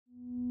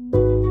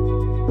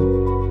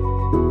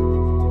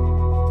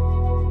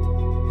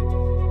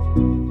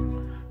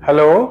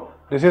Hello,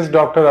 this is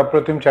Dr.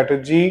 Apratim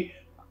Chatterjee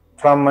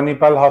from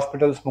Manipal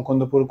Hospital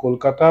Mukundapur,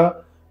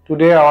 Kolkata.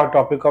 Today our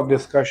topic of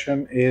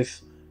discussion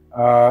is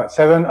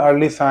 7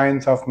 early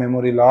signs of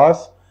memory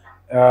loss.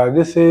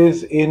 This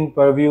is in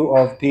purview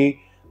of the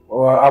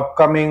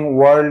upcoming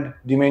World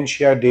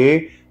Dementia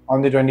Day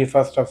on the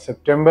 21st of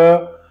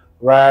September,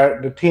 where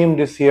the theme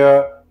this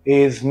year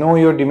is Know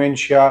Your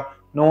Dementia,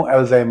 No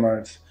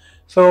Alzheimer's.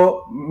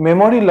 So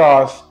memory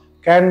loss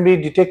can be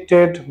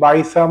detected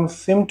by some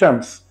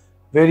symptoms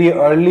very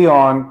early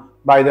on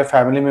by the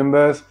family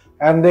members,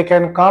 and they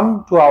can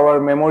come to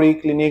our memory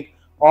clinic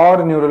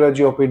or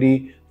neurology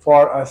OPD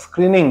for a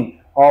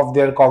screening of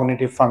their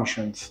cognitive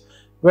functions.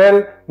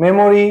 Well,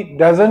 memory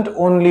doesn't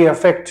only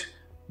affect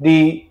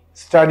the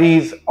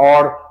studies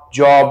or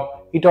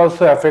job, it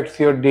also affects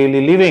your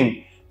daily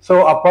living.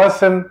 So a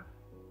person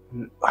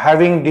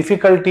having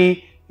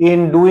difficulty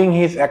in doing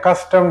his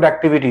accustomed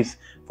activities,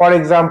 for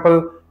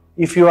example,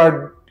 if you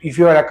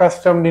are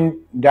accustomed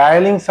in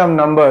dialing some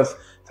numbers,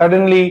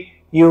 suddenly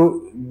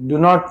you do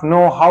not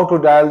know how to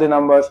dial the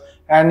numbers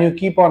and you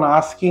keep on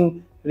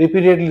asking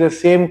repeatedly the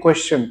same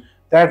question,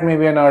 that may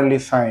be an early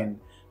sign.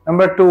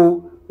 Number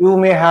two, you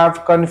may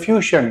have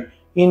confusion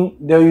in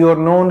your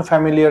known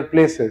familiar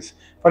places.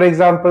 For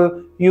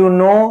example, you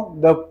know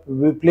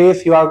the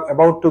place you are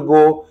about to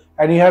go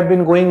and you have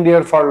been going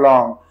there for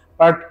long,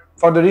 but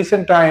for the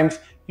recent times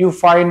you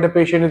find the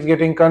patient is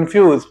getting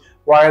confused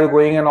while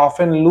going and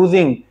often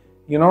losing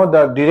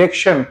the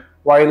direction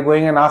while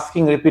going and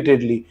asking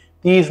repeatedly.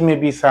 These may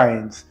be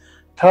signs.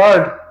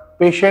 Third,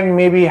 patient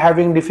may be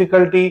having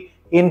difficulty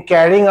in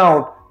carrying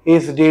out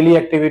his daily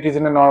activities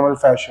in a normal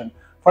fashion.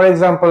 For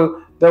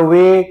example, the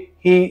way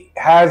he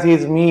has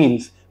his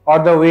meals or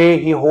the way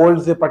he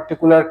holds a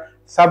particular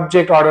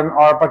subject or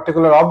a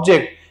particular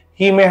object,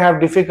 he may have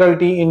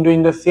difficulty in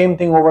doing the same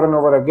thing over and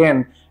over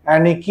again,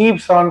 and he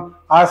keeps on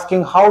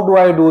asking, how do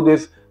I do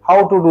this,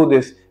 how to do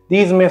this.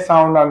 These may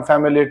sound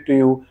unfamiliar to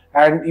you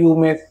and you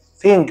may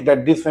think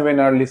that this may be an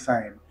early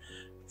sign.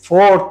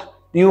 Fourth,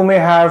 you may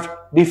have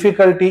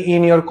difficulty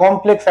in your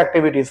complex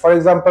activities. For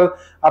example,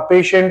 a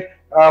patient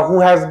who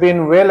has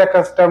been well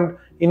accustomed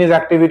in his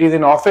activities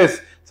in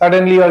office,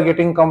 suddenly you are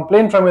getting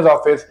complaint from his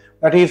office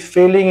that he is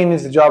failing in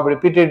his job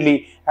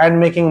repeatedly and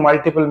making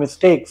multiple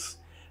mistakes.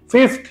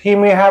 Fifth, he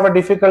may have a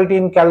difficulty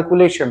in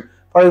calculation.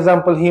 For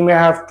example, he may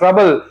have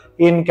trouble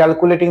in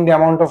calculating the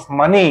amount of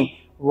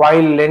money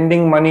while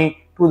lending money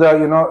to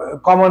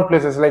the common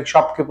places like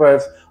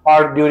shopkeepers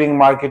or during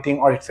marketing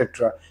or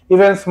etc.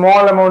 Even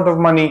small amount of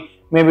money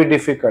may be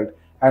difficult.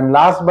 And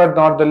last but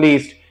not the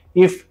least,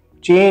 if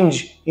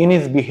change in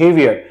his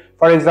behavior,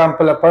 for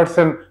example, a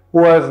person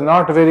who was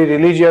not very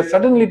religious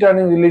suddenly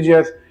turning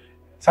religious,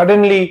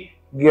 suddenly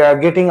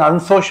getting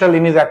unsocial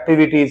in his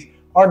activities,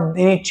 or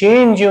any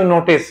change you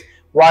notice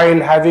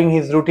while having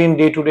his routine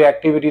day-to-day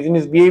activities in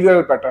his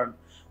behavioral pattern,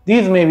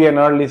 these may be an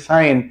early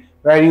sign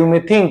where you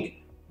may think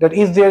that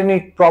is there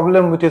any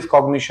problem with his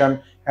cognition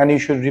and you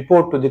should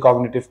report to the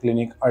cognitive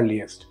clinic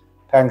earliest.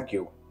 Thank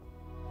you.